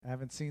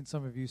haven't seen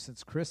some of you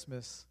since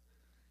Christmas,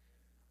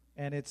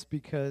 and it's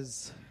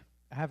because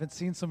I haven't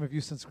seen some of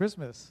you since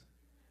Christmas.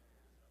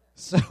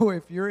 So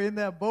if you're in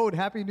that boat,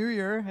 Happy New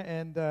Year,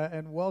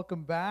 and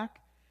welcome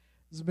back.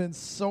 There's been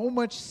so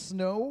much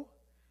snow,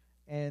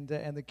 and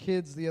the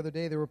kids the other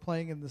day, they were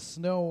playing in the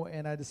snow,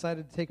 and I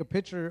decided to take a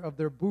picture of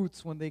their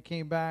boots when they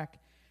came back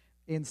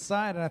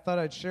inside, and I thought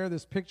I'd share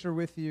this picture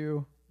with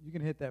you. You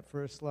can hit that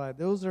first slide.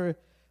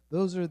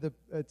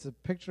 It's a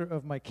picture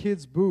of my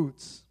kids'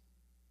 boots.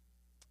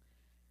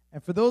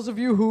 And for those of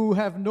you who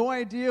have no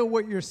idea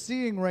what you're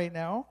seeing right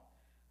now,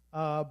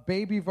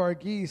 baby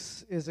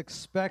Varghese is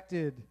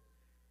expected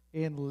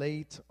in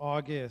late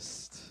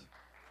August.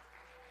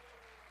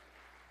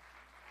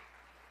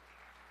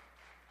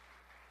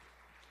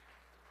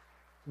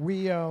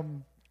 We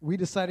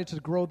decided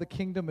to grow the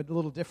kingdom a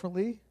little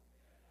differently.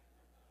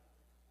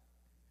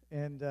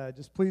 And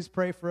just please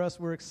pray for us.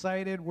 We're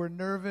excited, we're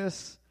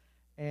nervous,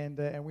 and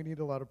we need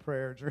a lot of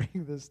prayer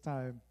during this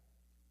time.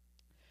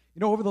 You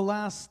know, over the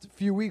last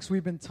few weeks,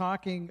 we've been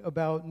talking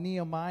about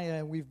Nehemiah,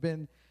 and we've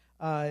been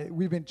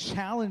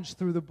challenged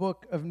through the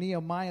book of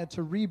Nehemiah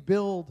to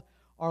rebuild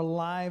our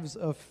lives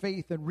of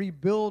faith and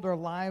rebuild our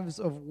lives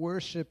of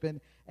worship.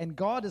 And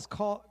God has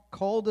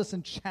called us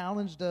and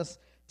challenged us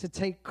to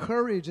take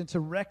courage and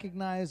to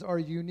recognize our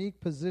unique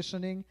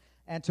positioning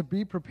and to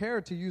be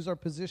prepared to use our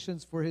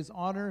positions for His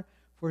honor,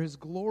 for His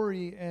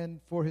glory, and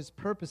for His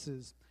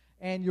purposes.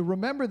 And you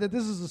remember that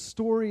this is a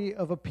story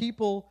of a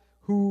people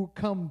who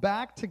come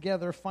back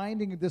together,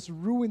 finding this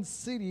ruined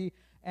city,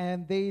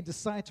 and they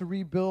decide to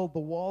rebuild the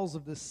walls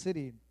of this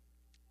city.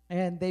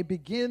 And they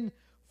begin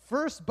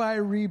first by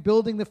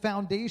rebuilding the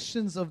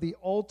foundations of the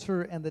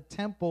altar and the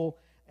temple.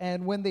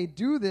 And when they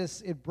do this,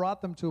 it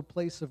brought them to a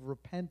place of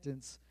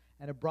repentance,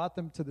 and it brought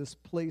them to this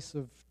place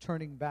of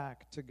turning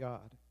back to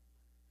God.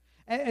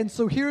 And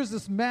so here's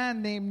this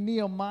man named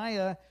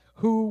Nehemiah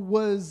who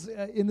was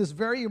in this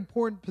very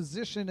important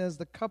position as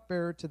the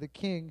cupbearer to the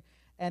king,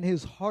 and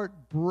his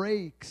heart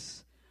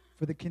breaks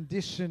for the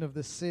condition of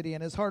the city,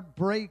 and his heart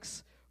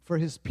breaks for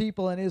his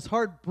people, and his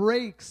heart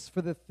breaks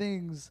for the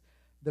things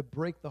that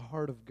break the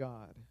heart of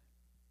God.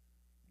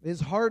 His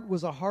heart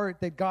was a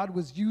heart that God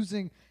was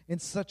using in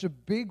such a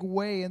big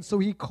way, and so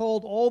he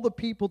called all the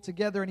people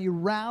together, and he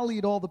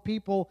rallied all the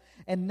people,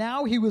 and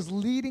now he was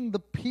leading the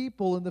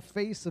people in the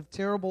face of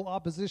terrible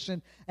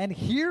opposition, and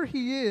here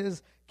he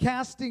is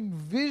casting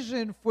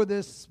vision for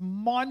this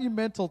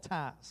monumental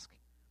task.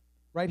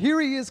 Right,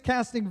 here he is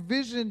casting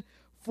vision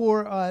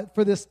for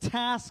this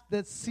task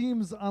that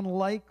seems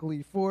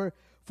unlikely, for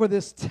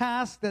this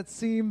task that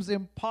seems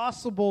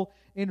impossible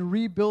in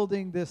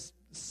rebuilding this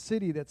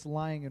city that's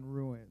lying in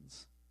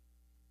ruins.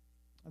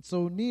 And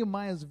so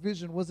Nehemiah's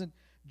vision wasn't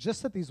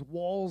just that these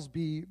walls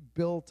be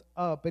built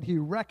up, but he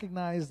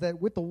recognized that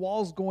with the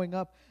walls going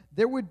up,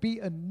 there would be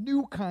a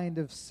new kind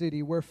of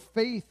city where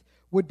faith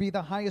would be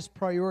the highest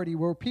priority,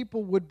 where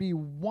people would be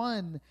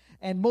one,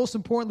 and most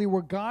importantly,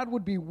 where God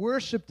would be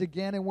worshipped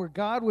again, and where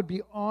God would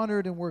be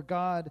honored, and where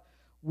God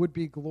would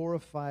be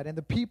glorified. And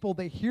the people,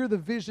 they hear the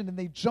vision, and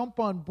they jump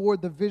on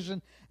board the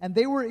vision, and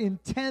they were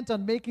intent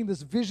on making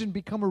this vision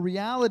become a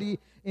reality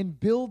in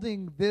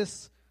building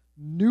this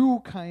new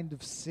kind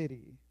of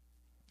city.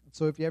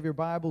 So if you have your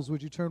Bibles,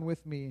 would you turn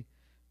with me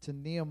to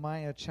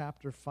Nehemiah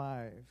chapter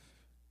 5?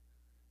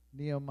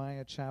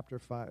 Nehemiah chapter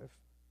 5.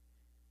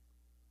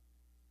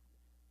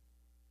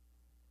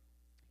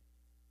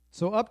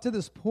 So up to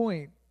this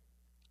point,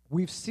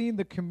 we've seen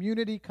the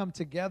community come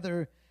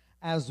together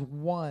as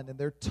one, and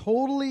they're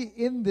totally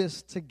in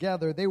this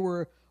together. They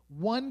were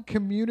one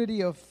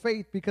community of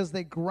faith because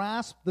they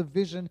grasped the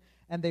vision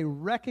and they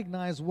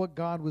recognized what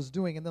God was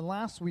doing. And then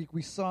last week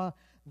we saw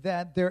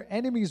that their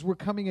enemies were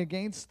coming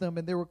against them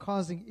and they were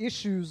causing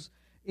issues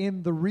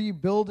in the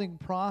rebuilding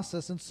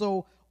process. And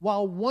so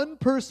while one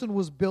person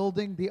was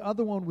building, the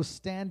other one was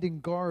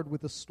standing guard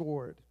with a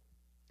sword.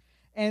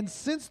 And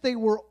since they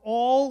were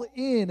all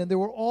in, and they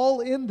were all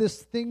in this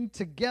thing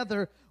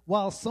together,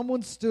 while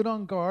someone stood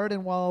on guard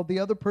and while the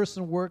other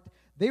person worked,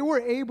 they were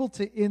able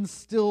to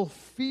instill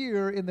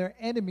fear in their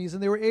enemies,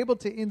 and they were able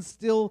to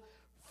instill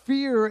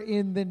fear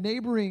in the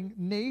neighboring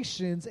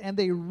nations, and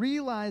they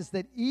realized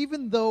that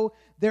even though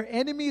their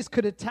enemies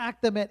could attack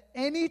them at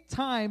any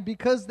time,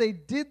 because they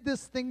did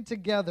this thing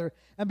together,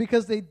 and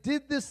because they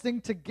did this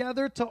thing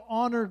together to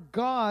honor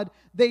God,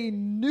 they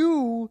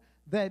knew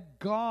that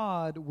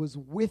God was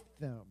with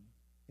them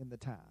in the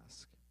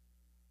task.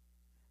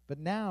 But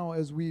now,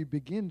 as we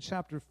begin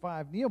chapter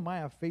 5,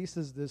 Nehemiah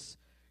faces this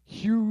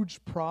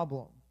huge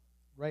problem,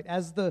 right?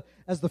 As the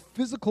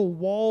physical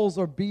walls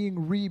are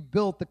being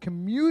rebuilt, the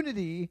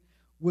community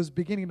was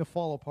beginning to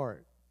fall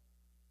apart.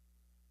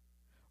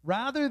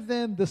 Rather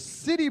than the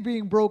city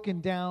being broken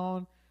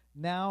down,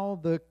 now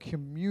the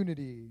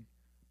community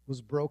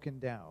was broken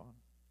down.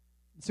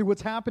 See,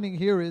 what's happening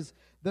here is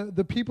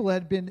the people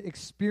had been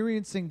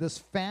experiencing this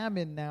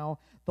famine now.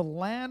 The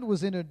land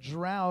was in a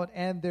drought,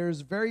 and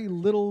there's very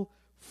little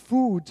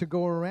food to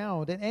go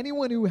around. And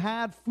anyone who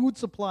had food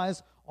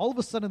supplies, all of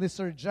a sudden they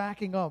started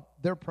jacking up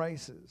their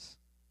prices.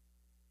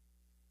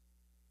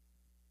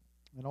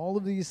 And all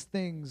of these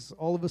things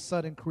all of a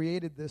sudden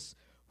created this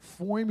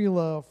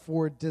formula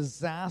for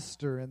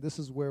disaster. And this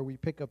is where we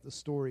pick up the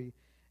story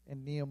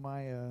in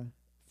Nehemiah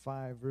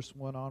 5, verse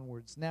 1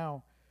 onwards.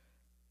 Now,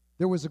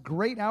 there was a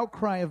great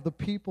outcry of the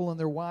people and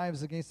their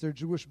wives against their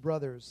Jewish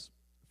brothers.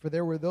 For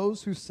there were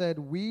those who said,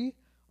 "We,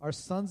 our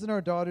sons and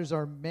our daughters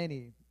are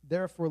many.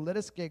 Therefore, let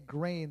us get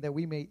grain that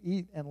we may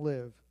eat and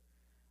live."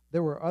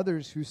 There were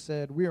others who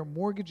said, "We are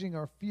mortgaging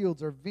our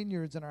fields, our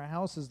vineyards, and our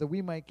houses that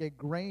we might get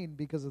grain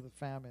because of the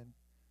famine."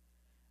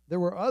 There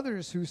were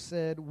others who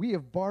said, "We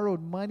have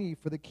borrowed money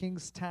for the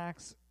king's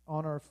tax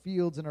on our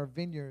fields and our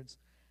vineyards.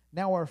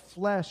 Now our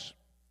flesh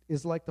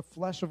is like the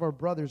flesh of our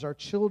brothers, our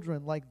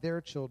children like their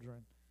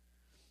children.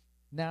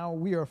 Now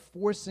we are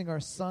forcing our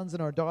sons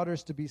and our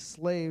daughters to be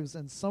slaves,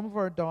 and some of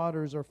our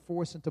daughters are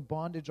forced into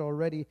bondage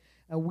already,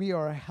 and we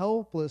are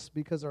helpless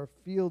because our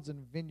fields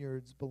and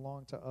vineyards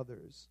belong to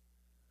others."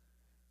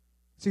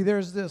 See,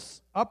 there's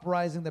this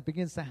uprising that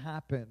begins to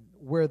happen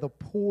where the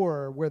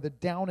poor, where the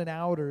down and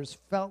outers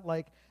felt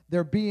like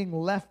they're being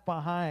left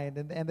behind,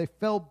 and they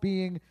felt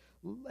being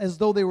as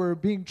though they were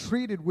being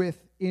treated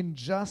with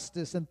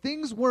injustice, and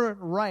things weren't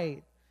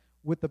right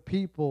with the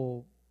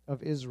people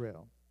of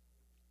Israel.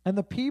 And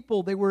the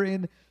people, they were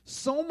in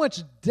so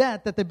much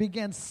debt that they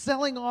began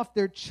selling off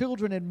their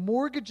children and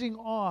mortgaging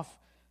off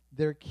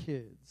their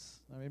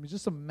kids. I mean,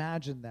 just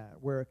imagine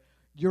that, where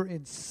you're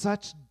in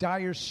such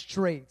dire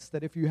straits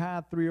that if you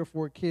had 3 or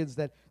 4 kids,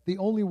 that the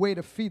only way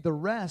to feed the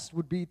rest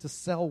would be to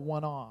sell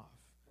one off.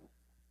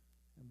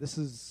 And this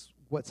is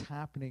what's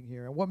happening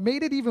here. And what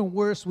made it even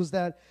worse was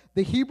that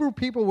the Hebrew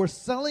people were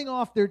selling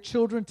off their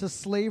children to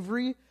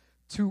slavery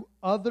to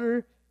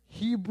other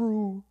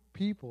Hebrew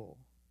people.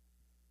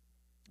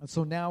 And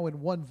so now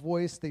in one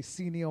voice, they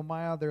see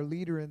Nehemiah, their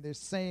leader, and they're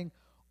saying,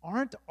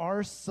 "Aren't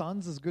our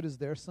sons as good as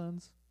their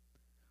sons?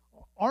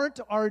 Aren't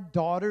our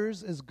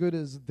daughters as good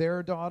as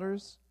their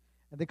daughters?"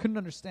 And they couldn't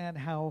understand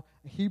how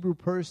a Hebrew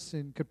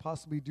person could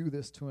possibly do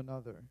this to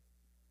another.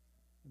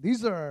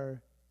 These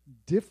are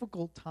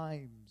difficult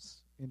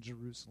times in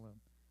Jerusalem.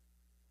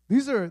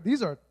 These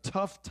are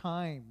tough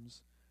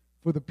times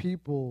for the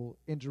people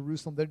in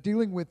Jerusalem. They're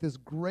dealing with this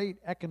great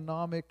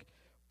economic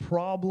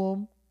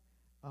problem.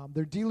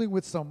 They're dealing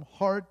with some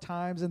hard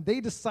times, and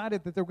they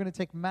decided that they're going to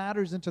take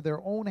matters into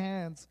their own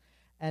hands,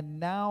 and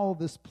now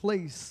this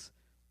place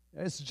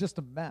is just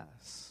a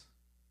mess.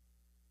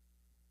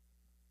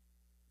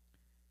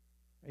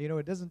 You know,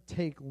 it doesn't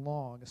take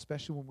long,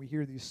 especially when we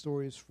hear these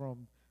stories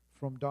from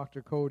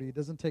Dr. Cody, it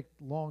doesn't take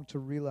long to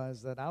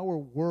realize that our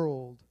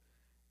world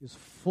is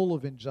full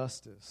of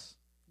injustice,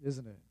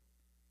 isn't it?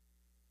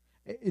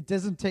 It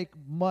doesn't take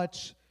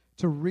much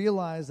to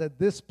realize that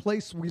this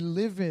place we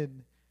live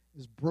in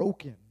is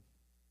broken.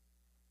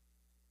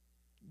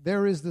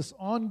 There is this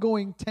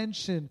ongoing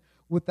tension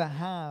with the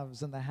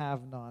haves and the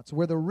have-nots,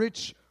 where the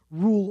rich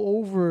rule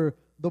over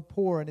the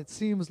poor, and it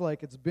seems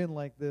like it's been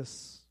like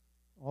this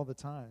all the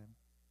time.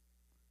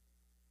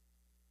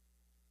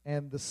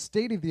 And the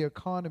state of the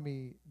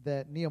economy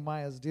that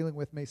Nehemiah is dealing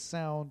with may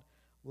sound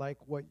like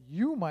what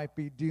you might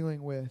be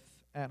dealing with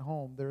at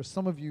home. There are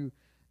some of you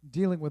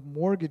dealing with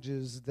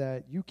mortgages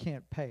that you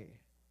can't pay.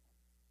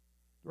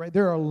 Right?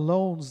 There are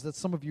loans that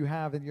some of you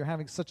have, and you're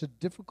having such a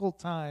difficult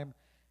time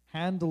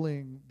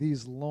handling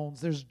these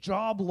loans. There's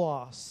job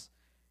loss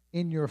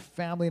in your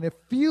family, and it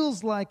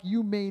feels like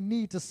you may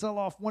need to sell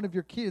off one of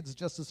your kids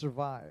just to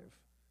survive.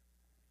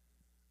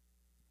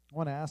 I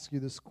want to ask you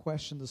this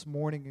question this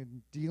morning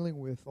in dealing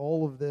with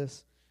all of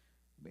this.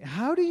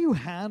 How do you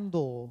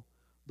handle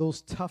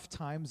those tough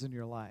times in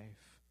your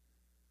life?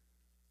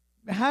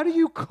 How do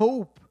you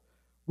cope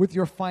with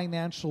your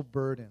financial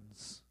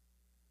burdens?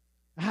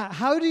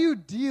 How do you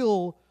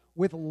deal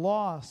with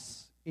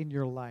loss in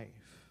your life?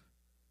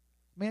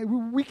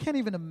 Man, we can't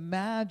even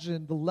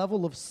imagine the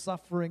level of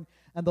suffering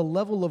and the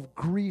level of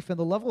grief and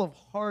the level of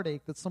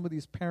heartache that some of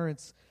these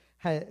parents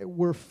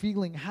were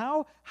feeling.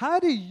 How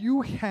do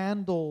you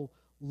handle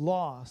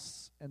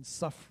loss and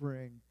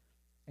suffering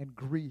and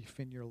grief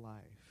in your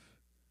life?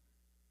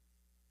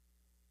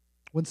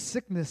 When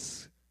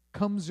sickness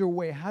comes your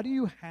way, how do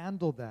you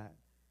handle that?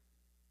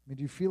 I mean,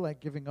 do you feel like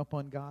giving up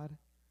on God?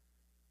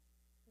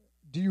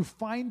 Do you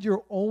find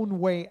your own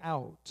way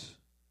out?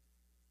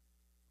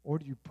 Or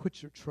do you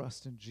put your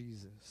trust in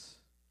Jesus?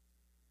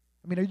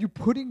 I mean, are you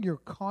putting your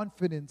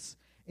confidence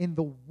in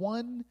the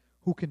one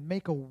who can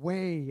make a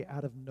way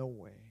out of no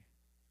way?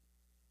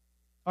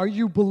 Are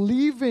you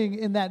believing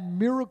in that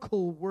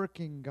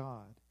miracle-working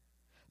God?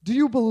 Do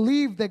you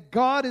believe that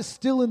God is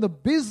still in the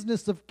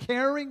business of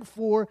caring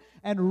for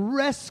and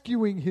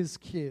rescuing his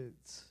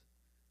kids?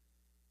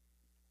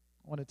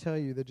 I want to tell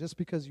you that just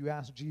because you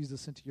ask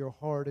Jesus into your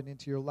heart and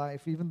into your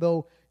life, even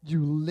though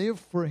you live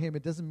for him,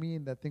 it doesn't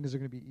mean that things are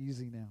going to be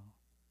easy now.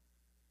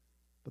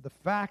 But the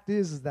fact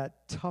is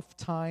that tough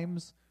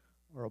times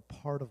are a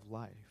part of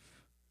life.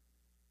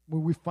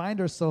 When we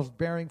find ourselves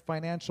bearing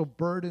financial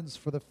burdens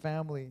for the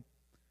family,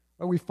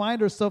 or we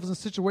find ourselves in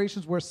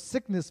situations where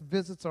sickness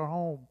visits our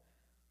home,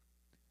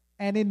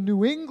 and in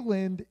New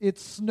England, it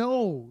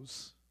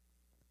snows.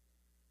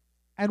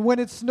 And when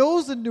it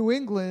snows in New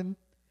England,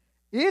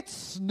 it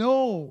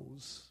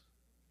snows.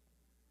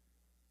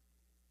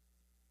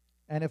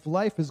 And if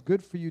life is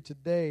good for you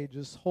today,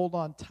 just hold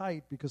on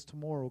tight because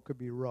tomorrow could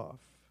be rough.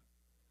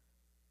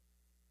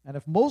 And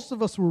if most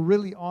of us were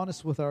really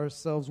honest with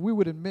ourselves, we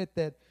would admit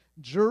that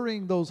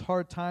during those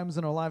hard times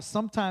in our lives,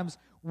 sometimes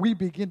we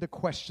begin to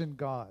question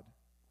God,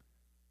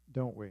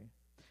 don't we?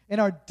 In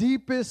our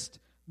deepest,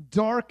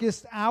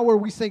 darkest hour,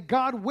 we say,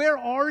 God, where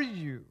are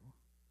you?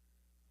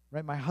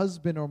 Right? My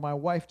husband or my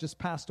wife just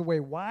passed away.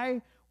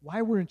 Why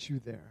weren't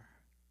you there?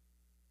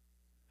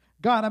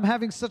 God, I'm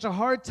having such a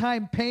hard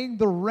time paying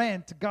the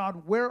rent.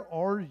 God, where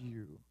are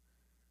you?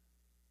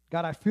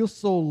 God, I feel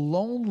so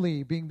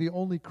lonely being the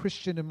only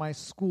Christian in my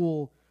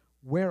school.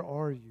 Where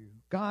are you?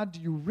 God, do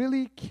you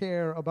really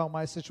care about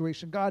my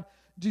situation? God,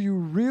 do you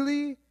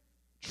really,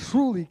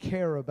 truly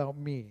care about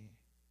me?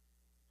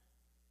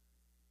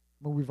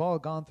 Well, we've all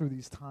gone through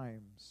these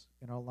times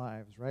in our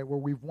lives, right, where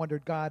we've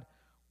wondered, God,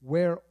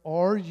 where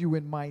are you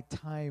in my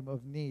time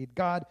of need?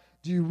 God,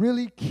 do you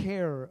really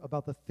care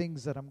about the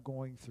things that I'm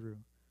going through?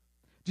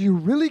 Do you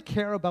really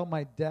care about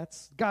my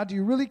debts? God, do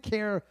you really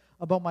care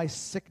about my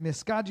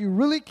sickness? God, do you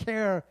really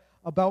care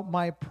about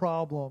my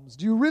problems?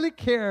 Do you really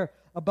care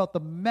about the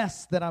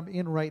mess that I'm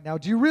in right now?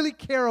 Do you really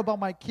care about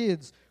my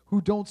kids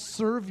who don't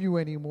serve you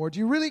anymore? Do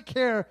you really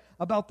care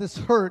about this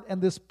hurt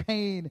and this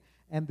pain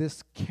and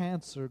this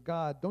cancer?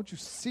 God, don't you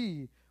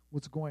see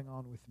what's going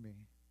on with me?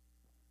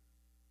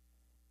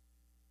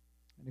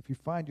 And if you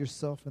find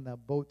yourself in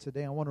that boat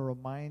today, I want to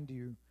remind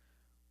you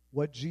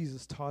what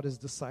Jesus taught his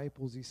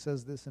disciples. He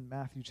says this in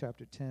Matthew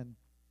chapter 10.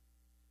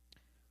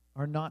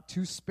 Are not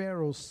 2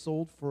 sparrows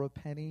sold for a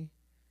penny?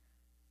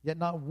 Yet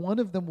not one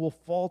of them will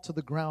fall to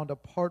the ground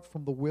apart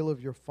from the will of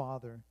your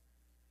Father.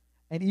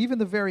 And even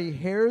the very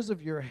hairs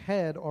of your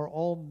head are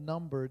all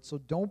numbered, so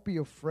don't be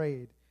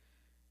afraid.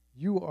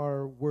 You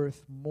are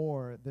worth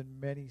more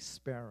than many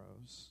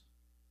sparrows.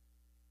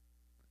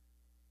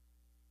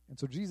 And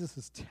so Jesus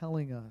is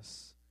telling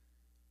us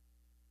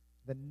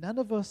that none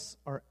of us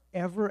are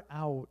ever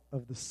out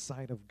of the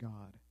sight of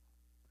God.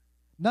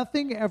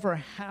 Nothing ever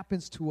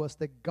happens to us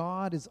that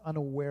God is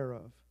unaware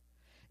of.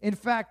 In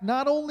fact,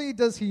 not only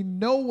does he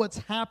know what's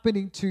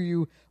happening to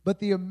you, but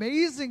the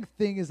amazing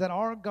thing is that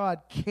our God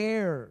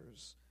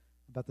cares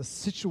about the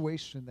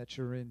situation that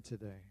you're in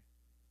today.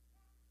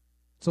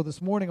 So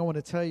this morning I want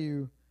to tell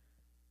you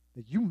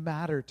that you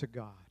matter to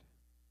God.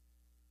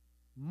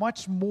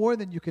 Much more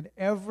than you can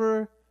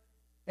ever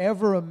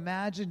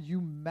imagine. You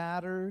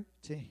matter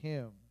to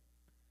him.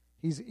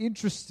 He's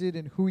interested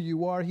in who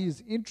you are. He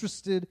is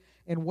interested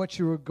in what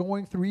you are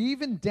going through,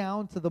 even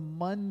down to the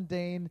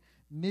mundane,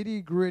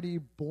 nitty-gritty,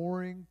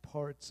 boring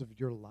parts of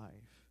your life.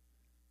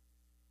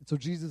 And so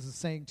Jesus is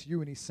saying to you,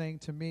 and he's saying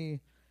to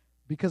me,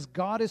 because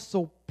God is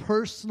so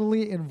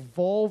personally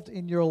involved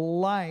in your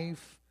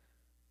life,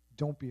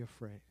 don't be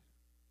afraid.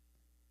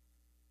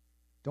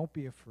 Don't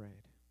be afraid.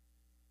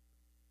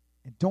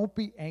 And don't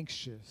be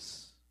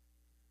anxious,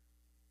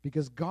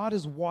 because God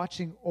is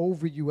watching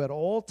over you at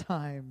all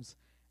times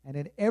and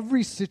in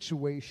every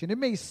situation. It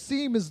may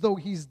seem as though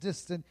he's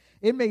distant.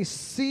 It may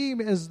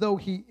seem as though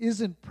he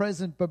isn't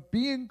present, but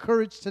be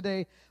encouraged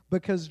today,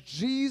 because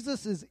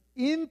Jesus is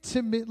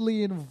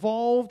intimately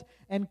involved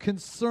and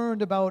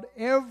concerned about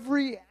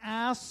every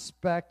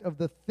aspect of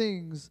the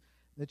things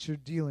that you're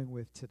dealing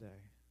with today.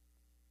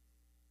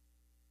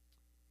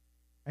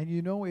 And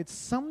you know, it's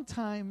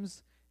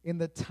sometimes in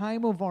the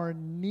time of our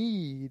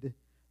need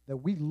that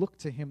we look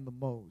to him the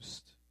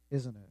most,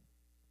 isn't it?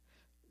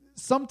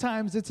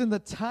 Sometimes it's in the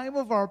time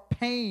of our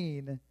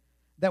pain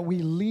that we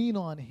lean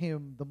on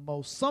him the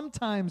most.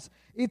 Sometimes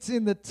it's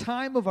in the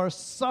time of our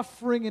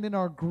suffering and in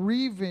our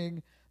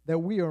grieving that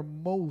we are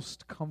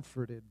most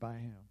comforted by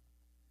him.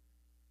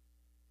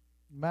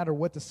 No matter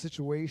what the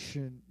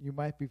situation you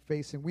might be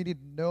facing, we need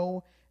to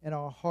know in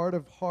our heart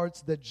of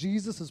hearts that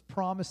Jesus'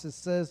 promises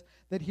says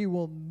that he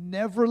will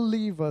never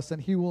leave us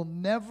and he will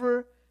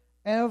never,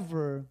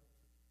 ever,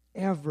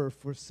 ever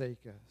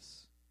forsake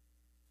us.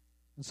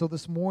 And so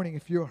this morning,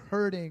 if you're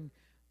hurting,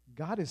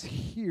 God is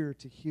here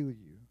to heal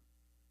you.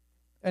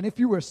 And if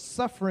you are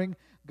suffering,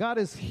 God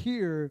is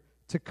here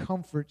to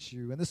comfort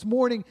you. And this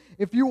morning,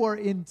 if you are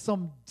in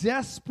some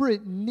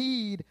desperate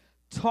need,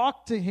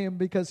 talk to him,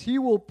 because he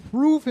will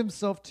prove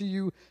himself to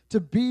you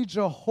to be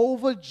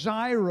Jehovah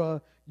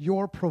Jireh,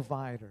 your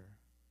provider.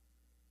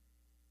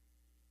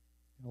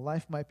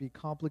 Life might be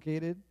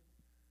complicated,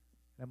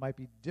 and it might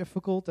be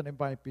difficult, and it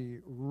might be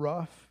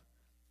rough,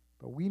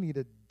 but we need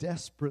to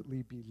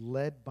desperately be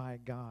led by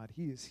God.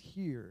 He is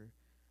here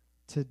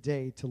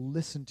today to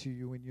listen to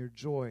you in your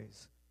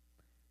joys.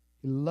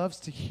 He loves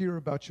to hear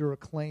about your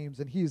acclaims,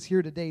 and he is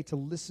here today to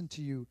listen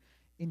to you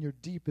in your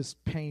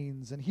deepest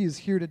pains, and he is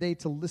here today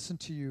to listen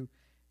to you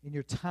in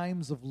your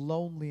times of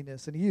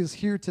loneliness, and he is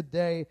here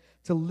today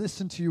to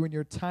listen to you in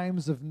your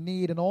times of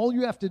need. And all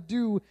you have to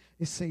do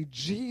is say,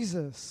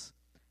 Jesus,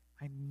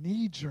 I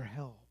need your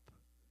help.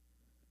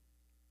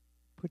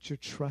 Put your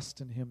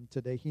trust in him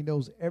today. He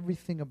knows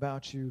everything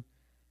about you.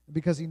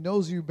 Because he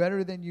knows you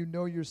better than you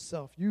know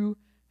yourself, you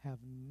have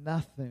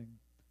nothing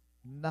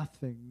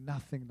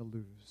to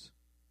lose.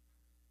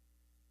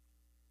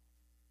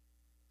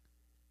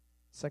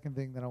 Second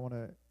thing that I want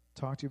to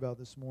talk to you about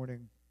this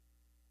morning,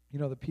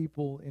 the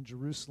people in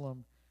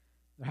Jerusalem,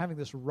 they're having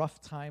this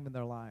rough time in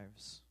their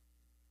lives.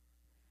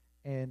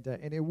 And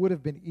it would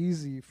have been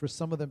easy for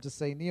some of them to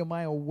say,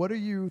 Nehemiah, what are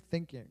you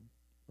thinking,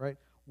 right?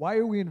 Why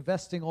are we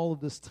investing all of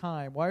this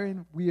time? Why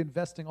are we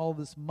investing all of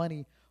this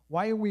money?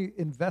 Why are we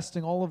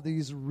investing all of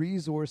these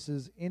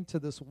resources into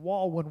this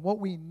wall when what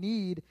we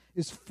need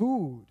is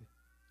food?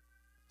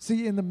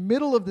 See, in the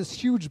middle of this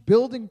huge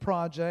building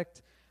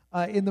project,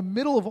 in the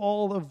middle of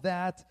all of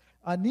that,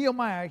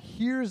 Nehemiah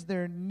hears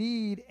their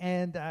need,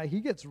 and he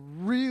gets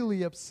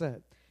really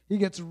upset. He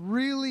gets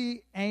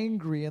really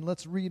angry, and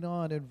let's read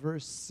on in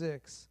verse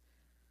 6.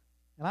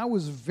 And I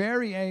was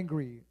very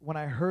angry when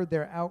I heard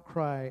their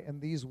outcry and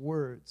these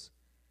words.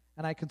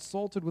 And I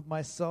consulted with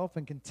myself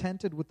and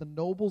contended with the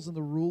nobles and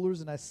the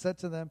rulers, and I said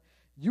to them,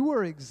 you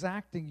are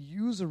exacting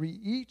usury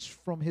each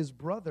from his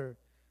brother.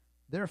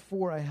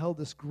 Therefore I held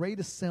this great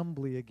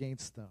assembly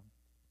against them.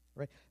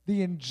 Right?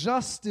 The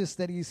injustice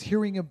that he's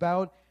hearing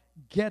about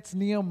gets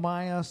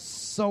Nehemiah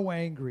so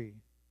angry.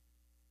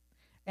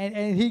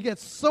 And he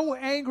gets so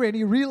angry, and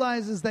he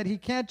realizes that he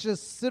can't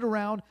just sit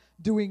around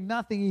doing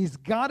nothing. He's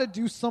got to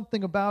do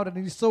something about it.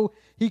 And so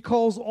he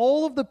calls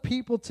all of the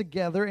people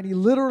together, and he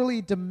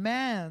literally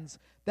demands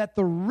that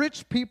the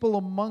rich people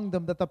among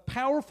them, that the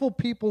powerful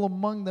people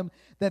among them,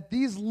 that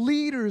these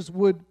leaders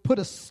would put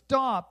a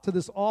stop to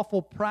this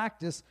awful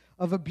practice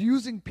of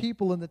abusing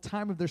people in the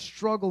time of their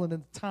struggle and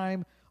in the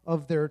time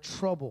of their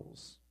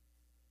troubles.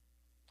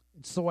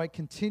 And so I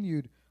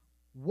continued,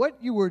 what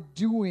you are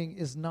doing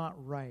is not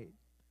right.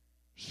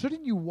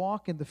 Shouldn't you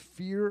walk in the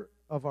fear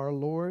of our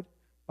Lord,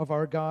 of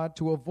our God,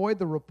 to avoid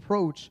the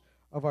reproach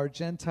of our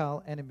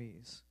Gentile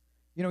enemies?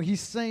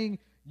 He's saying,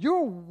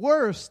 you're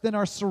worse than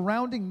our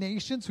surrounding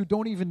nations who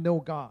don't even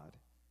know God.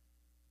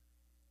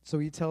 So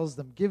he tells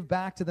them, give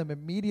back to them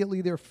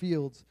immediately their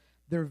fields,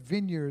 their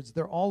vineyards,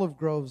 their olive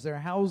groves, their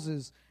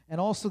houses, and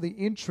also the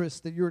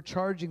interest that you're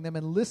charging them,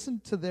 and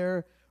listen to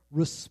their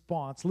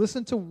response.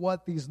 Listen to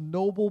what these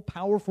noble,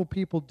 powerful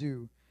people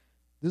do.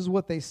 This is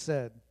what they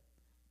said.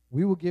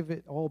 We will give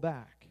it all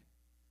back.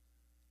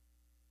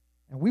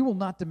 And we will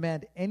not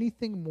demand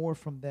anything more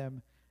from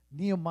them.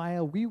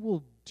 Nehemiah, we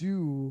will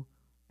do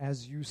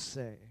as you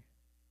say.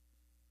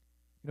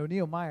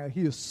 Nehemiah,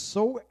 he is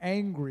so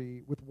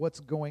angry with what's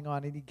going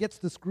on. And he gets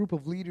this group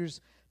of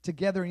leaders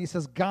together and he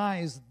says,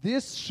 guys,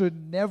 this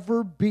should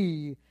never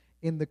be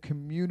in the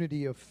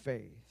community of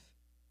faith.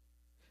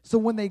 So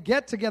when they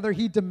get together,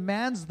 he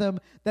demands them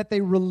that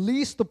they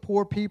release the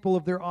poor people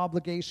of their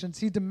obligations.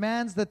 He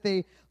demands that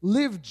they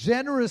live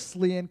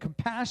generously and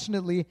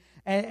compassionately,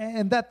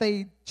 and that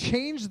they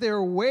change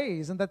their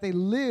ways, and that they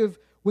live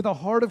with a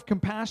heart of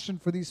compassion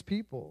for these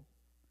people.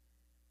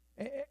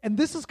 And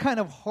this is kind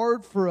of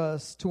hard for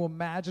us to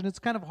imagine. It's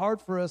kind of hard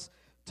for us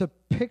to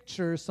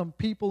picture some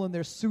people in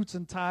their suits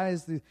and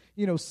ties, the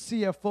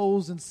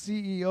CFOs and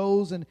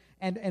CEOs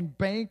and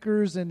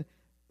bankers and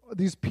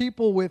these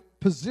people with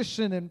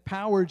position and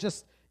power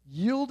just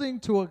yielding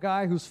to a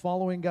guy who's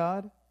following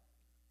God.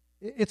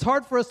 It's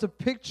hard for us to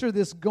picture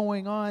this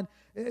going on.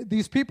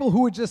 These people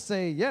who would just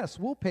say, yes,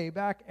 we'll pay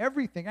back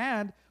everything,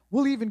 and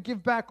we'll even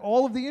give back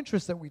all of the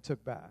interest that we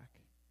took back.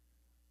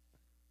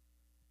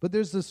 But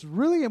there's this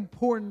really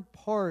important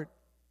part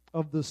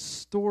of the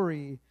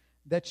story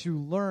that you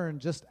learn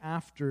just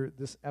after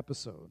this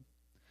episode.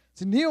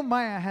 So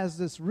Nehemiah has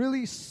this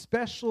really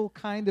special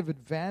kind of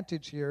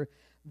advantage here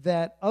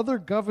that other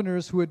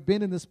governors who had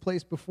been in this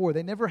place before,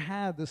 they never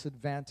had this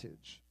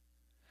advantage.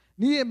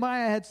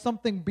 Nehemiah had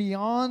something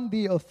beyond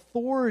the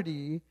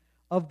authority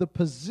of the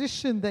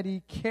position that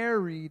he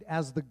carried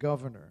as the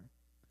governor.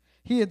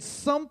 He had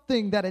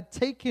something that had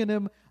taken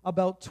him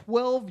about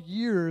 12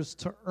 years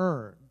to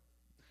earn.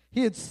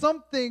 He had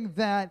something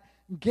that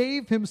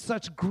gave him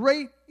such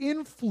great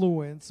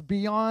influence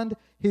beyond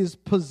his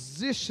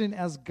position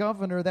as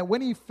governor that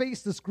when he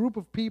faced this group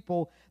of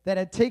people that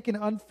had taken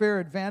unfair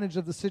advantage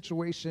of the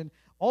situation,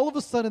 all of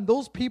a sudden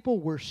those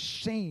people were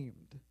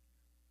shamed.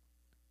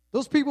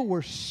 Those people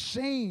were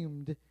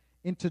shamed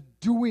into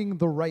doing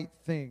the right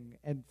thing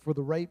and for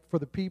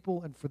the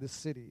people and for the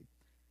city.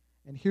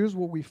 And here's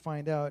what we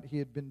find out he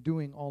had been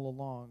doing all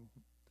along.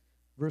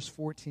 Verse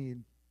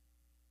 14.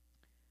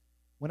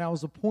 When I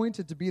was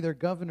appointed to be their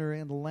governor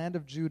in the land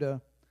of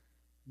Judah,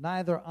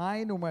 neither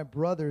I nor my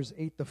brothers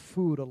ate the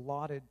food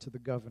allotted to the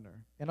governor.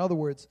 In other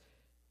words,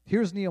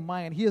 here's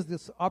Nehemiah, and he has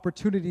this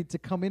opportunity to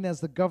come in as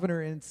the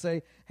governor and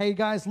say, hey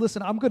guys,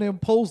 listen, I'm going to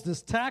impose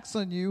this tax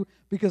on you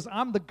because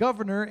I'm the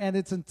governor and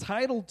it's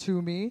entitled to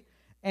me.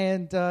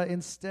 And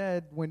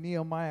instead, when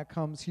Nehemiah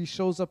comes, he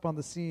shows up on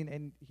the scene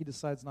and he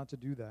decides not to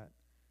do that.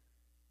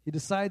 He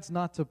decides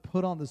not to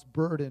put on this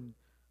burden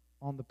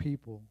on the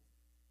people.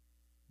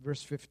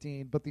 Verse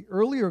 15, but the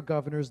earlier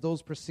governors,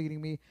 those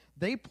preceding me,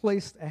 they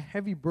placed a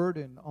heavy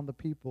burden on the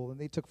people, and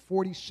they took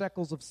 40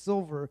 shekels of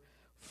silver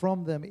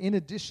from them, in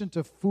addition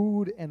to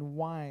food and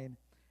wine.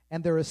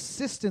 And their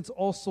assistants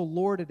also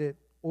lorded it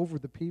over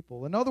the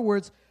people. In other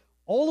words,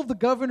 all of the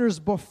governors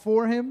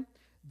before him,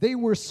 they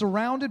were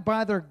surrounded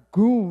by their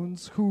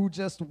goons who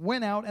just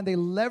went out and they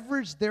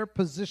leveraged their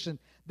position.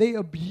 They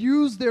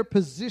abused their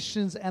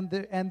positions and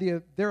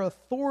their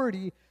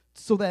authority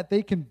so that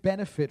they can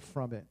benefit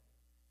from it.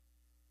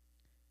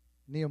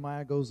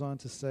 Nehemiah goes on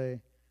to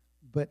say,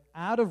 but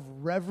out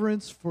of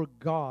reverence for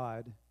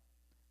God,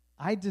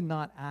 I did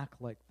not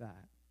act like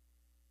that.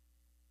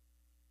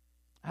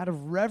 Out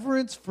of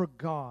reverence for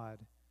God,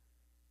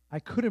 I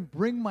couldn't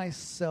bring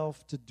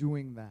myself to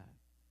doing that.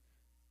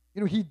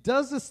 He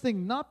does this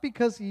thing not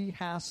because he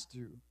has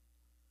to.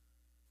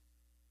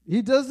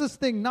 He does this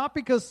thing not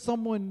because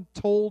someone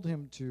told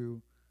him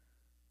to,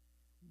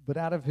 but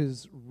out of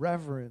his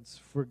reverence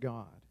for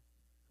God.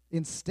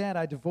 Instead,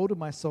 I devoted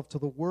myself to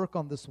the work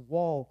on this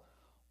wall.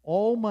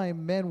 All my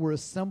men were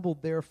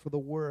assembled there for the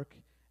work,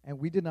 and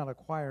we did not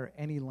acquire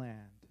any land.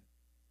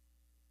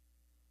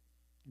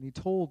 And he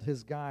told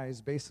his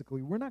guys,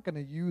 basically, we're not going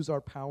to use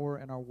our power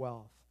and our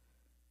wealth.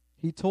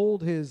 He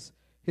told his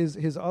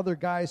other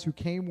guys who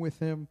came with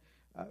him,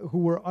 who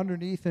were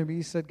underneath him,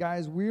 he said,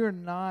 guys, we are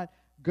not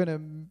going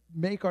to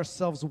make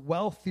ourselves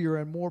wealthier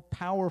and more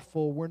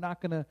powerful. We're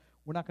not going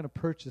to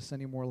purchase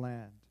any more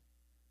land.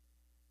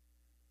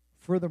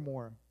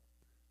 Furthermore,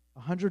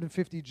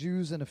 150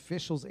 Jews and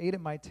officials ate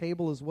at my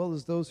table, as well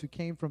as those who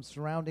came from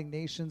surrounding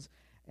nations.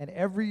 And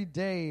every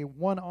day,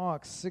 1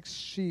 ox, 6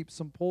 sheep,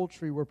 some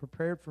poultry were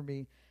prepared for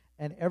me.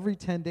 And every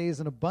 10 days,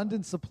 an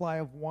abundant supply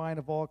of wine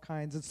of all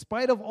kinds. In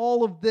spite of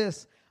all of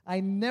this, I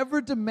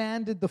never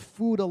demanded the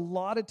food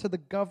allotted to the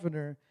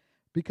governor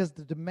because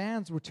the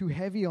demands were too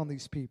heavy on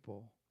these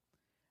people.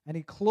 And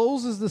he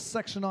closes this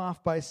section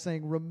off by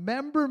saying,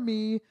 remember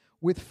me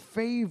with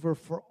favor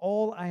for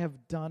all I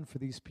have done for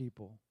these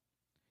people.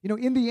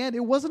 In the end,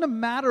 it wasn't a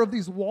matter of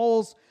these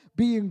walls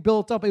being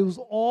built up. It was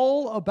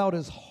all about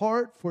his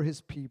heart for his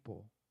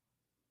people.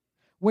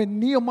 When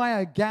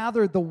Nehemiah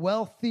gathered the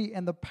wealthy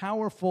and the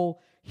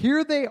powerful,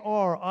 here they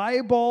are,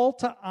 eyeball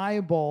to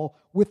eyeball,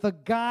 with a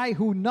guy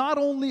who not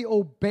only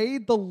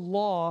obeyed the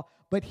law,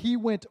 but he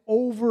went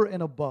over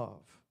and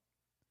above.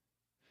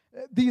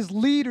 These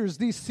leaders,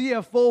 these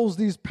CFOs,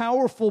 these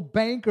powerful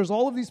bankers,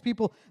 all of these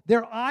people,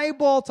 they're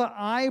eyeball to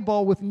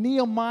eyeball with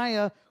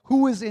Nehemiah,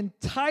 who is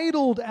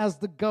entitled as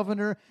the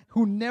governor,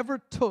 who never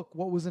took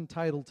what was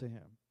entitled to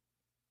him.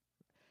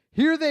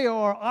 Here they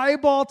are,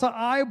 eyeball to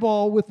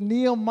eyeball with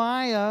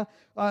Nehemiah,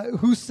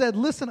 who said,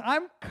 listen,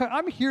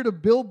 I'm here to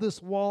build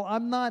this wall.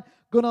 I'm not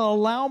going to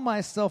allow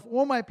myself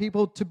or my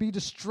people to be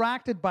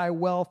distracted by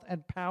wealth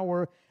and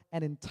power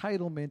and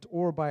entitlement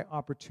or by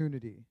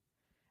opportunity.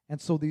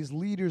 And so these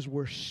leaders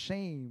were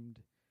shamed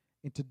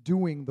into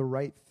doing the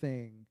right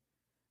thing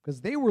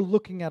because they were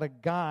looking at a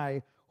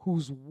guy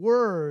whose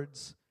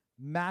words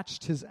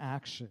matched his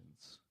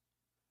actions.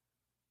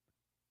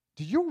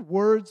 Do your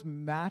words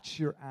match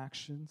your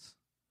actions?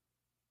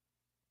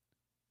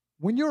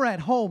 When you're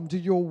at home, do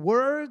your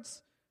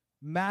words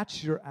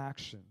match your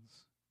actions?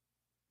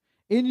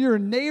 In your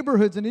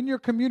neighborhoods and in your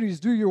communities,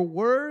 do your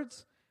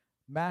words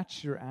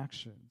match your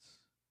actions?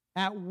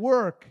 At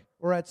work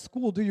or at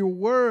school, do your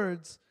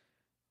words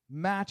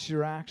match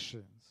your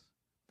actions?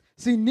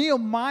 See,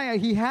 Nehemiah,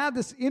 he had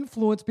this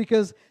influence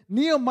because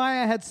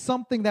Nehemiah had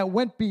something that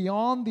went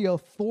beyond the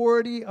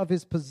authority of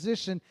his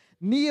position.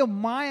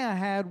 Nehemiah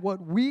had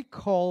what we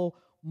call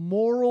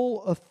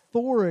moral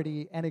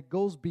authority, and it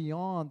goes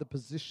beyond the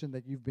position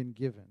that you've been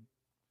given.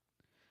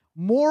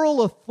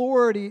 Moral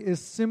authority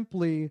is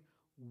simply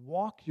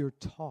walk your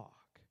talk.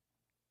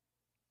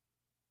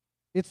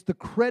 It's the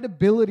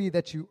credibility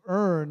that you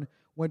earn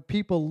when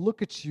people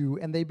look at you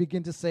and they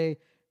begin to say,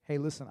 hey,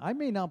 listen, I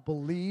may not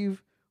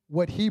believe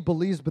what he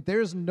believes, but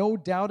there's no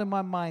doubt in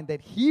my mind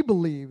that he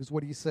believes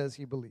what he says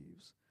he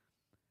believes.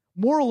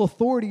 Moral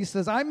authority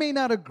says, I may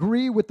not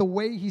agree with the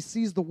way he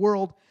sees the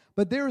world,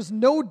 but there is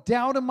no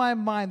doubt in my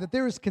mind that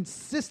there is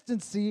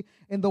consistency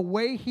in the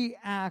way he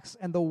acts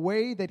and the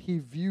way that he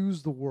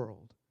views the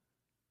world.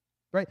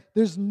 Right?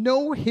 There's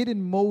no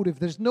hidden motive.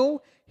 There's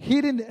no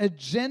hidden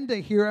agenda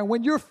here. And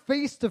when you're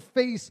face to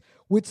face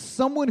with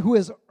someone who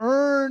has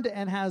earned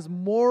and has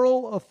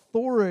moral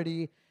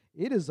authority,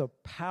 it is a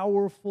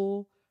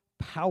powerful,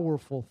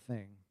 powerful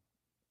thing.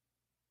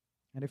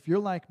 And if you're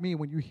like me,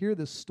 when you hear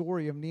the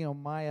story of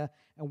Nehemiah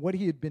and what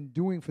he had been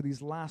doing for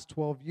these last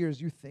 12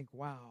 years, you think,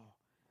 wow,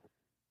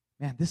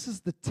 man, this is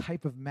the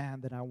type of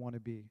man that I want to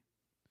be.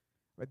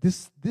 Right?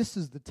 This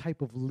is the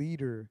type of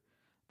leader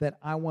that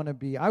I want to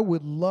be. I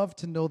would love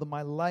to know that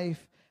my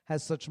life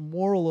has such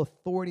moral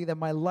authority, that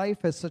my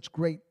life has such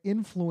great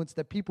influence,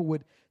 that people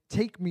would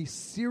take me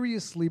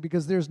seriously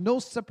because there's no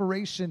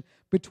separation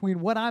between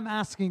what I'm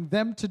asking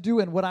them to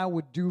do and what I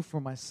would do for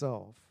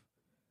myself.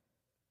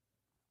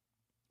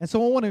 And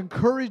so I want to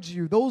encourage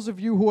you, those of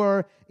you who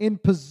are in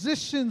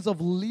positions of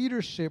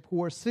leadership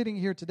who are sitting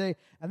here today,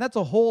 and that's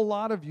a whole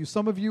lot of you.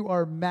 Some of you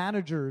are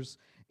managers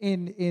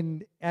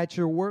at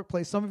your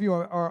workplace. Some of you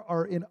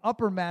are in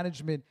upper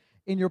management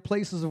in your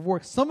places of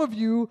work. Some of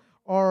you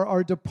are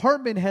our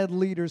department head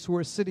leaders who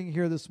are sitting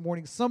here this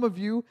morning. Some of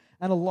you,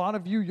 and a lot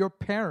of you, you're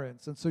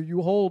parents, and so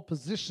you hold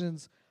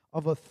positions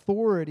of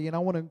authority, and I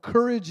want to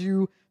encourage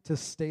you to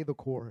stay the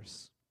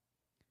course.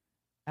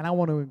 And I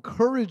want to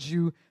encourage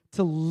you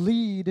to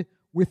lead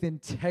with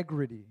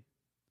integrity.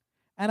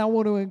 And I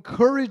want to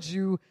encourage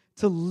you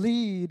to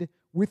lead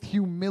with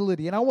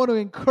humility. And I want to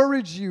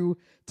encourage you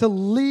to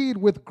lead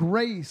with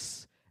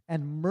grace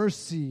and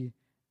mercy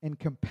and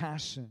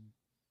compassion.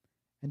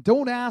 And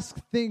don't ask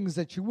things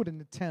that you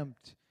wouldn't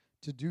attempt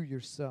to do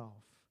yourself.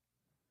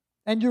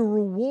 And your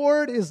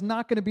reward is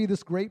not going to be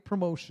this great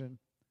promotion.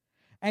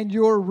 And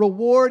your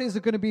reward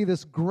isn't going to be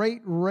this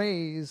great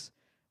raise,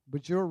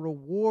 but your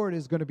reward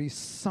is going to be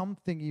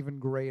something even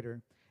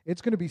greater.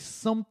 It's going to be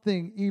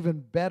something even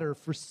better.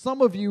 For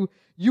some of you,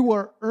 you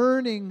are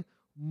earning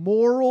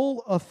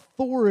moral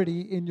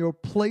authority in your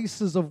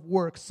places of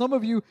work. Some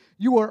of you,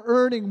 you are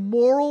earning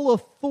moral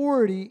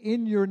authority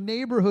in your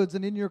neighborhoods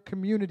and in your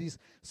communities.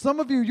 Some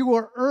of you, you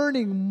are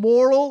earning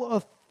moral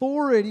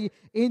authority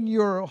in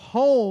your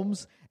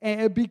homes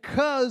and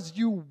because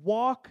you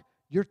walk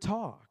your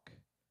talk.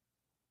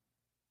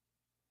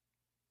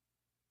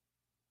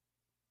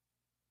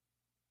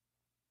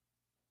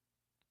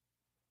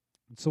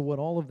 And so what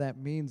all of that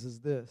means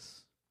is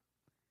this.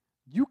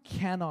 You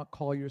cannot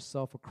call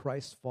yourself a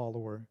Christ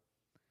follower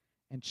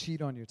and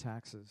cheat on your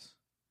taxes.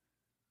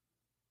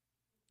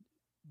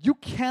 You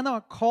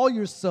cannot call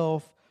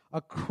yourself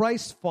a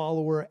Christ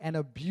follower and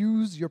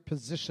abuse your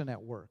position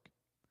at work.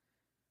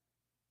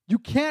 You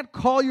can't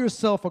call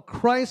yourself a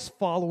Christ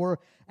follower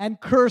and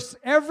curse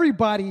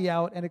everybody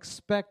out and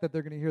expect that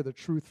they're going to hear the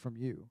truth from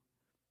you.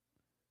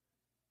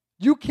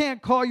 You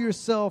can't call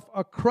yourself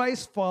a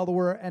Christ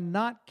follower and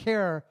not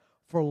care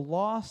for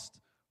lost,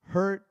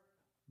 hurt,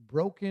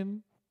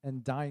 broken,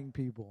 and dying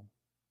people.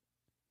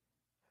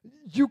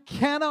 You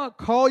cannot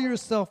call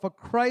yourself a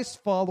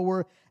Christ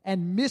follower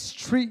and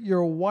mistreat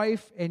your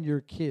wife and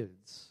your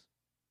kids.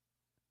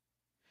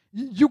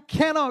 You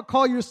cannot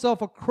call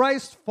yourself a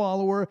Christ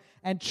follower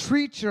and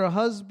treat your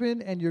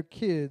husband and your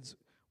kids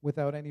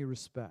without any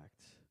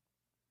respect.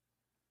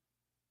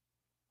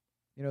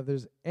 You know, if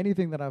there's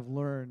anything that I've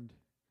learned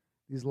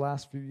these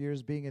last few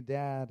years being a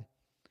dad,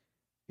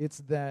 it's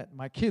that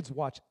my kids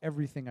watch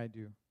everything I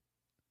do.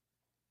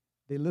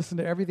 They listen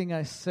to everything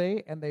I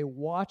say, and they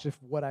watch if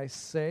what I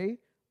say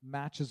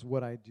matches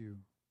what I do.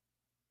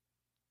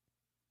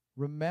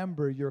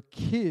 Remember, your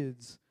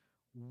kids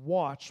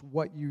watch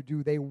what you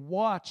do. They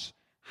watch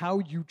how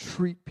you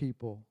treat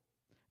people.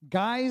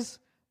 Guys,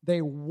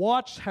 they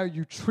watch how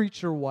you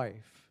treat your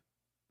wife.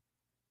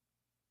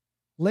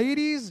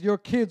 Ladies, your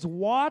kids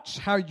watch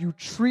how you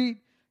treat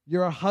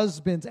your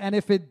husbands. And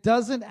if it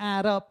doesn't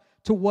add up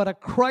to what a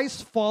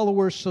Christ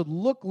follower should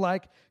look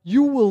like,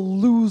 you will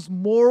lose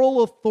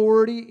moral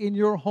authority in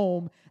your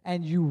home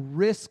and you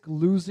risk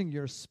losing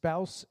your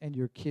spouse and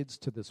your kids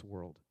to this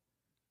world.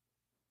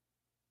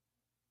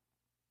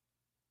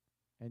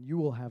 And you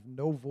will have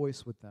no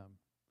voice with them.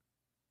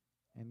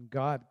 And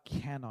God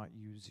cannot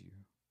use you.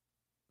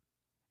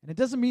 And it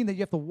doesn't mean that you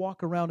have to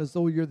walk around as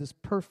though you're this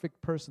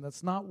perfect person.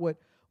 That's not what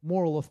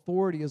moral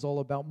authority is all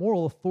about.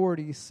 Moral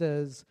authority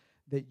says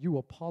that you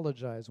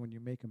apologize when you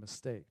make a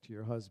mistake to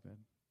your husband.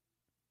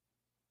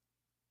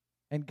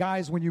 And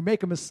guys, when you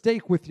make a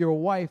mistake with your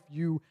wife,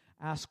 you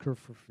ask her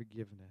for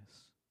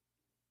forgiveness.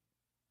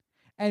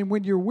 And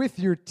when you're with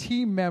your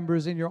team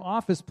members in your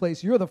office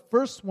place, you're the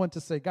first one to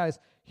say, guys,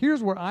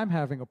 here's where I'm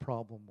having a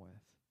problem with.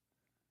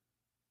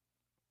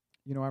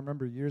 You know, I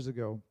remember years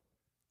ago,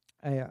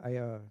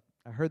 I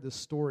heard this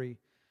story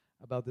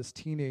about this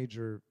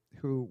teenager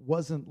who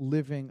wasn't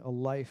living a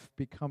life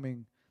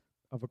becoming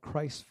of a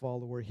Christ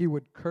follower. He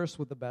would curse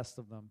with the best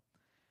of them.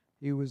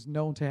 He was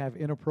known to have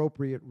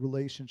inappropriate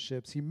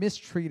relationships. He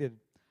mistreated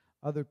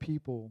other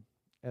people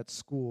at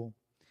school.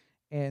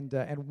 And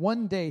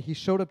one day he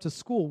showed up to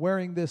school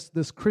wearing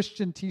this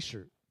Christian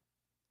T-shirt.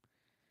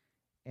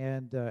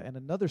 And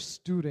another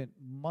student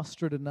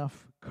mustered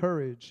enough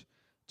courage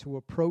to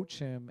approach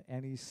him,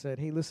 and he said,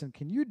 hey, listen,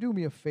 can you do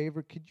me a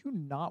favor? Could you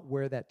not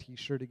wear that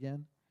T-shirt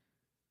again?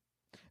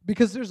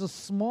 Because there's a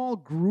small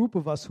group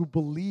of us who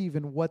believe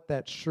in what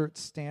that shirt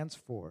stands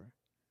for.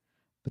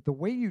 But the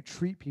way you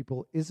treat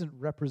people isn't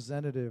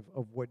representative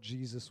of what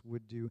Jesus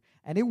would do.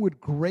 And it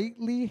would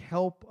greatly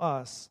help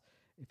us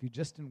if you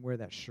just didn't wear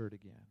that shirt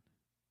again.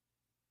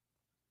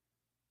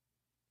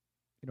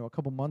 You know, a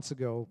couple months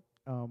ago,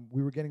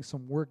 we were getting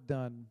some work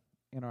done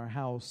in our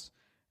house.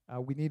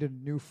 We needed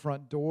a new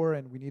front door,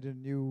 and we needed a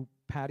new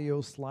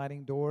patio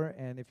sliding door.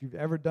 And if you've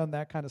ever done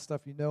that kind of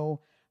stuff, you know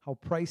how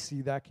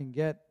pricey that can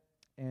get.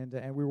 And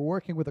we were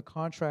working with a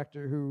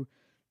contractor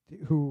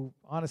who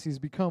honestly has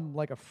become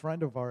like a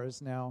friend of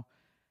ours now.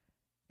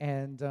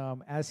 And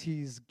as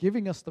he's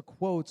giving us the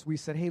quotes, we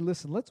said, hey,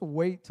 listen, let's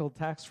wait till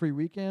tax-free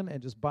weekend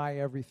and just buy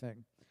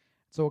everything.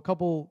 So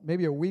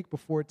maybe a week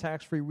before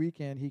tax-free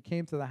weekend, he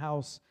came to the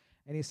house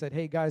and he said,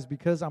 hey, guys,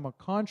 because I'm a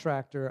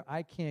contractor,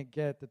 I can't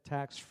get the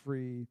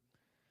tax-free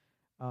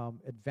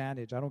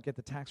advantage. I don't get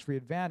the tax-free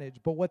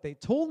advantage. But what they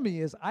told me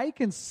is I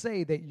can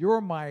say that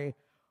you're my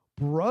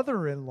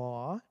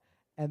brother-in-law,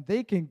 and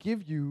they can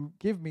give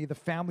me the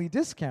family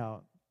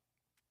discount.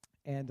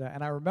 And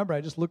I remember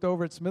I just looked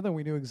over at Smith, and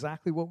we knew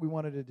exactly what we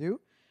wanted to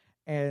do.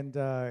 And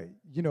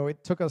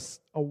it took us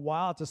a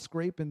while to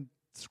scrimp and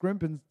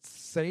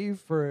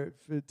save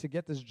to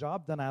get this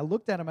job done. I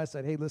looked at him. I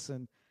said, "Hey,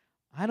 listen,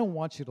 I don't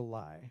want you to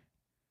lie.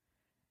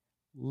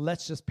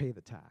 Let's just pay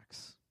the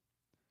tax."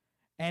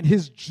 And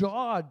his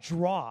jaw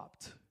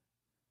dropped.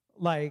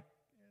 Like,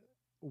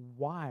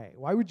 why?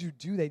 Why would you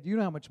do that? Do you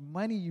know how much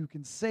money you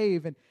can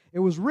save? And it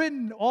was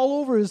written all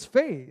over his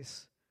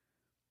face.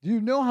 Do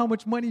you know how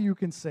much money you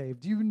can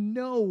save? Do you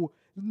know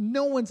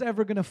no one's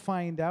ever going to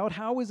find out?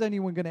 How is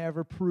anyone going to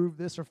ever prove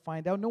this or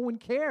find out? No one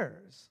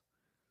cares.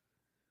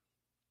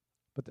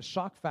 But the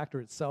shock factor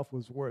itself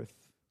was worth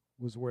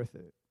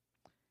it.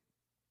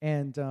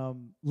 And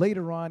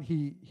later on,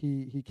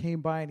 he came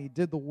by and he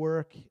did the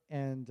work,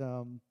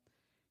 and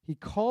he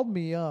called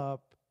me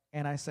up,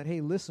 and I said,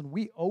 "Hey, listen,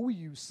 we owe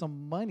you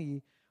some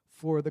money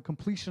for the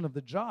completion of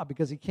the job,"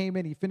 because he came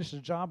in, he finished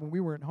the job, and we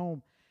weren't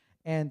home.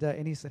 And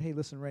he said, "Hey,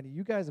 listen, Randy,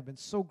 you guys have been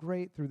so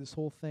great through this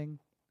whole thing.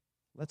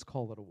 Let's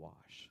call it a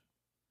wash."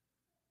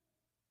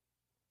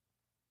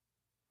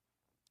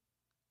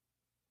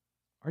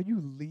 Are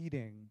you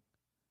leading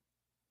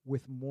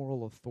with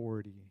moral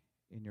authority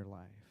in your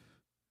life?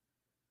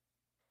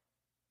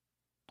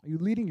 Are you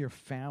leading your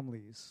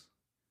families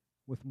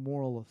with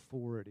moral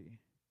authority?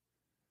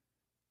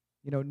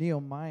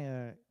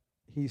 Nehemiah,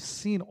 he's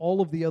seen all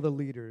of the other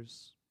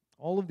leaders,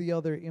 all of the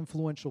other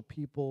influential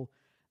people.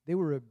 They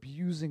were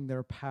abusing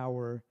their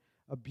power,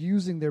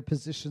 abusing their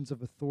positions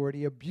of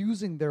authority,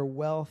 abusing their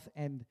wealth,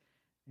 and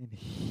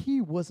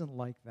he wasn't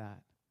like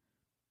that.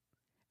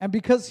 And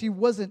because he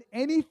wasn't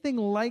anything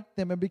like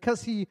them, and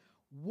because he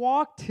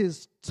walked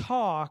his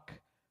talk,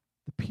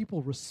 the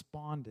people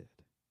responded.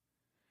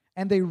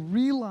 And they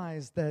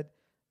realized that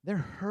they're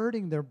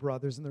hurting their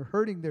brothers and they're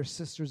hurting their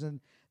sisters, and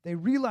they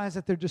realize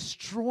that they're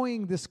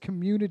destroying this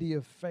community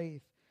of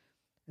faith.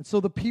 And so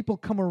the people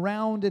come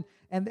around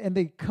and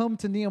they come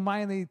to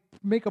Nehemiah, and they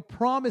make a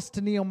promise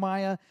to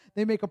Nehemiah.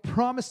 They make a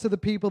promise to the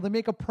people. They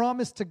make a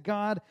promise to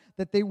God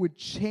that they would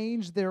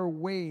change their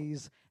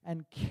ways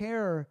and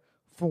care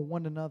for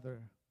one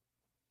another.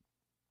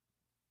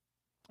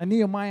 And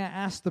Nehemiah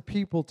asked the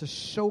people to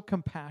show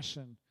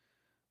compassion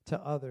to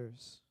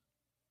others.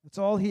 That's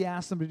all he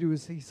asked them to do.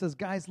 Is he says,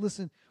 "Guys,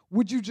 listen,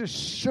 would you just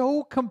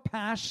show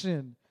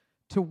compassion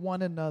to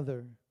one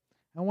another?"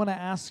 I want to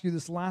ask you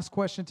this last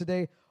question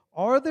today.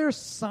 Are there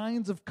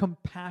signs of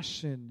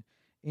compassion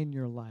in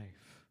your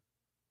life?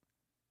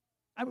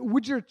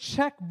 Would your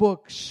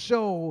checkbook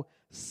show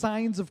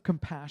signs of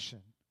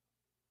compassion?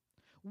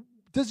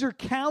 Does your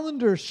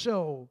calendar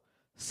show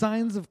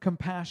signs of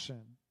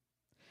compassion?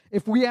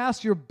 If we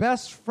ask your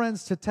best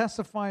friends to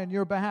testify on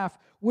your behalf,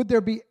 would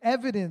there be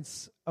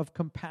evidence of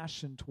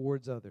compassion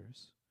towards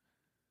others?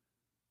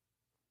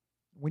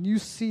 When you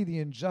see the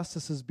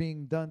injustices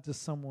being done to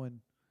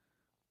someone,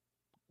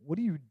 what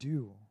do you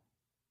do?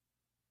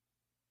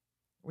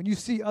 When you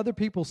see other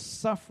people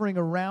suffering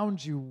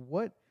around you,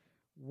 what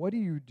do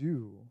you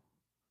do?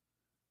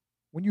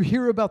 When you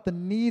hear about the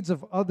needs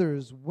of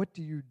others, what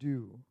do you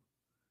do?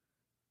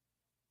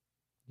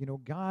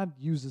 God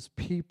uses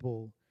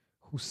people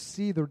who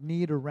see the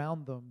need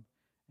around them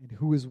and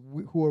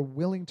who are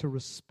willing to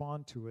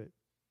respond to it.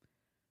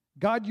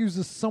 God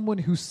uses someone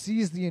who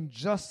sees the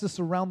injustice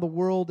around the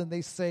world and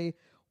they say,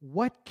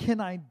 "What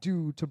can I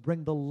do to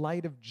bring the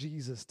light of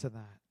Jesus to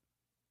that?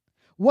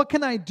 What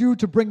can I do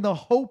to bring the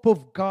hope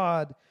of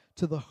God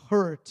to the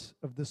hurt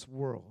of this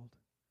world?"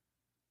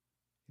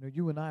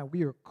 You and I,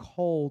 we are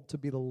called to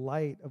be the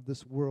light of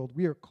this world.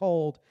 We are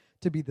called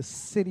to be the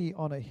city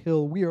on a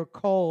hill. We are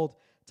called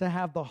to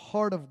have the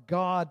heart of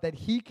God that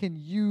He can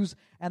use.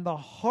 And the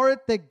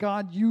heart that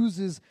God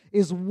uses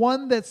is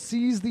one that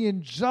sees the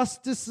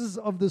injustices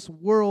of this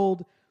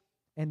world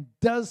and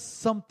does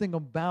something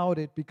about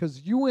it,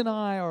 because you and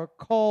I are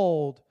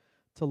called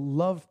to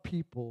love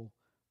people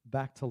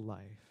back to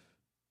life.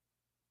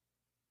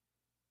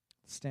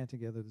 Let's stand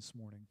together this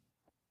morning.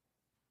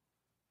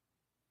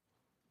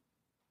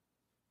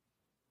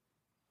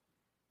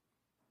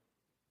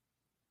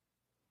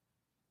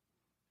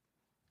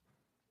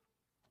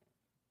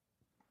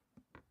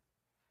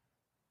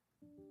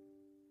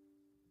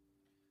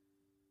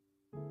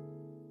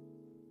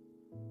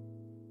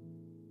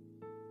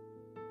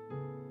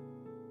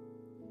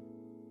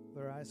 With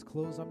our eyes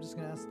closed, I'm just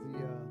going to ask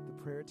the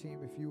prayer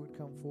team if you would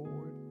come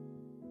forward.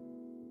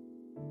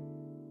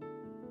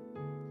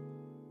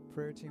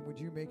 Prayer team, would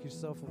you make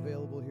yourself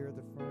available here at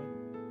the front?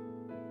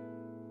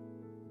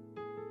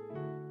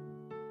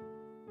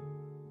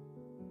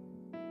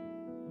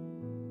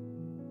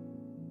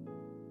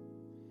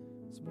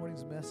 This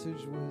morning's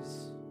message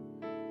was,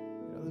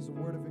 there's a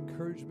word of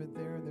encouragement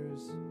there, and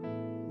there's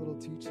a little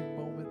teaching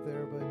moment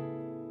there, but I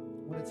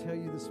want to tell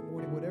you this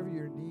morning, whatever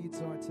your needs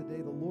are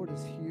today, the Lord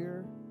is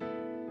here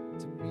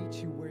to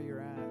meet you where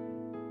you're at.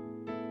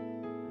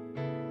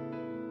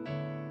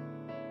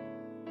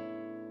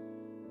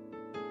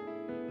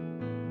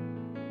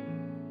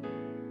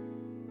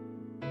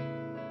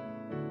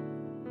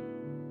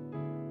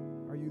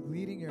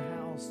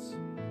 house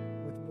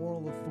with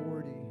moral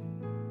authority.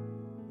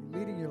 You're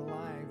leading your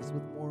lives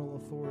with moral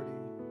authority.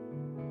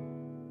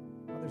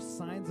 Are there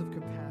signs of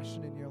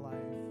compassion in your life?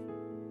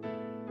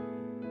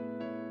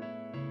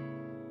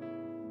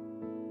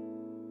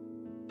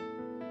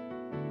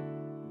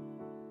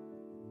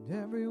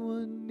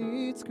 Everyone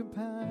needs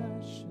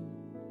compassion,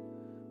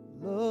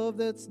 love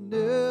that's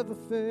never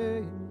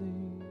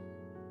failing.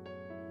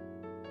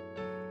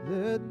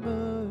 Let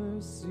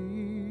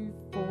mercy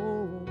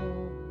fall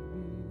on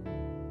me.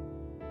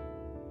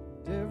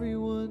 And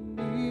everyone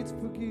needs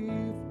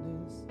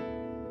forgiveness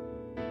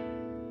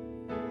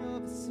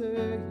of a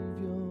Savior,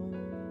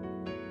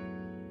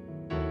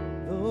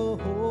 the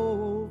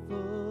hope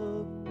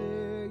of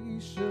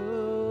nations.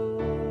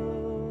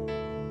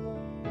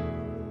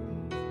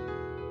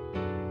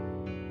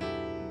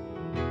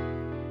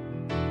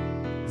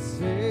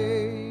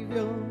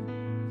 Savior,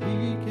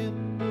 He can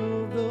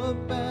move the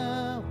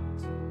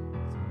mountains.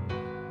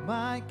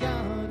 My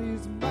God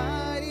is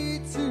mighty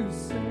to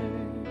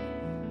save.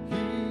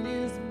 He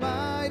is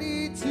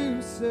mighty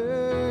to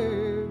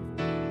save.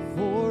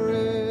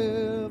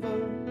 Forever,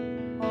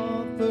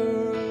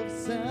 author of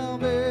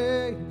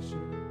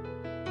salvation.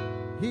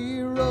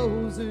 He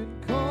rose and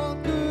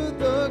conquered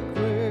the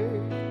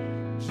grave.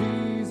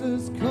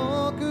 Jesus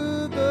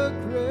conquered the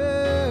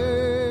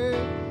grave.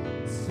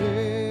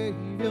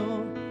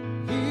 Savior,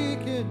 He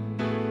can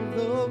move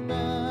the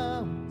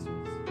mountains.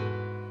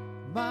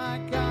 My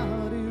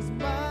God is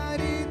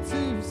mighty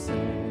to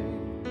save.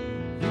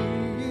 He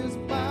is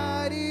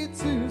mighty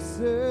to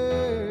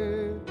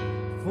save.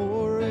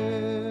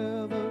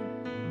 Forever,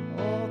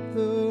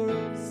 author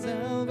of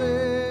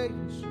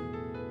salvation.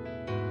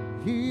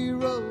 He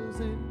rose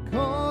and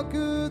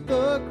conquered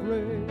the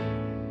grave.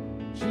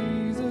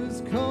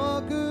 Jesus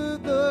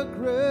conquered the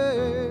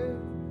grave.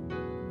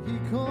 He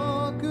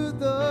conquered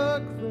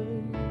the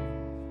grave.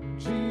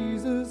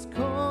 Jesus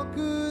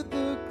conquered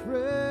the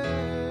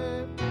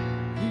grave.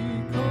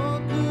 He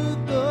conquered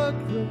the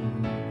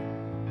grave.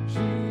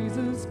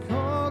 Jesus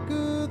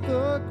conquered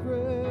the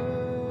grave.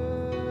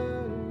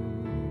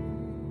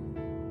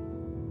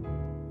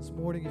 This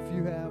morning, if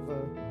you have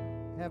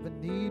a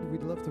need,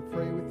 we'd love to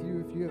pray with you.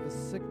 If you have a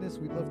sickness,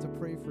 we'd love to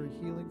pray for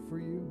healing for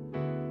you.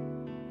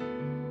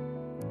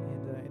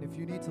 And if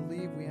you need to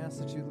leave, we ask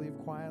that you leave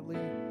quietly.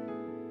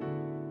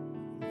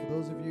 For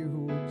those of you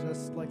who would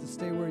just like to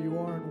stay where you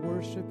are and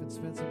worship and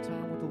spend some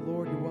time with the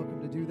Lord, you're welcome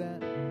to do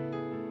that.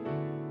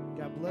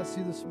 God bless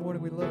you this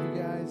morning. We love you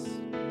guys.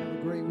 Have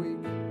a great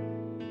week.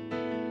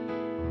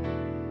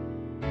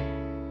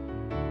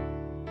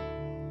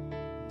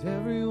 And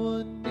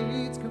everyone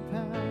needs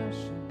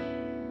compassion,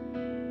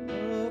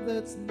 love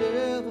that's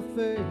never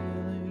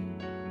failing.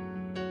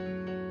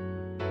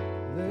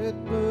 Let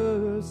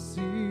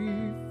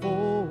mercy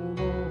fall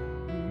on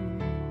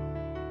me.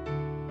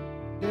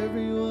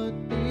 Everyone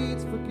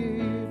needs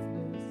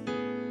forgiveness,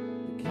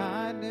 the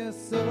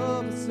kindness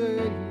of a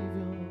Savior,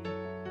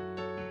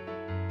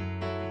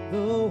 the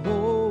hope